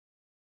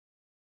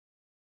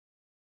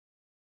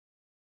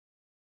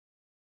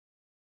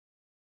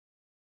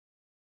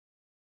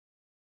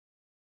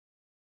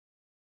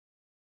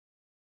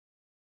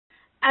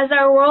As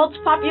our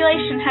world's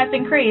population has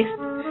increased,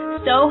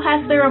 so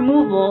has the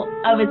removal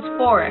of its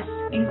forests,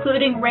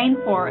 including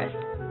rainforests.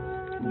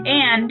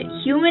 And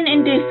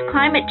human-induced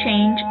climate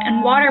change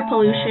and water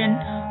pollution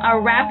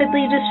are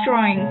rapidly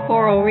destroying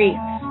coral reefs.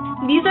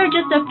 These are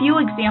just a few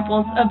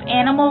examples of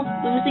animals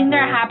losing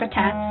their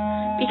habitats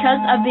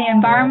because of the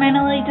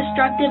environmentally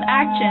destructive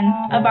actions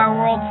of our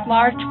world's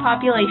large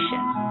population.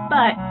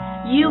 But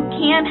you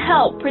can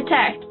help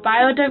protect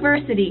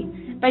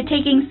biodiversity by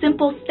taking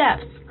simple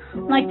steps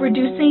like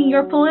reducing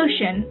your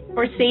pollution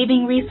or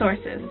saving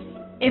resources.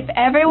 If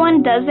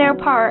everyone does their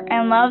part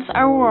and loves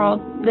our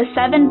world, the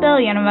 7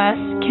 billion of us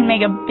can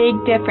make a big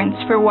difference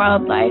for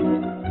wildlife.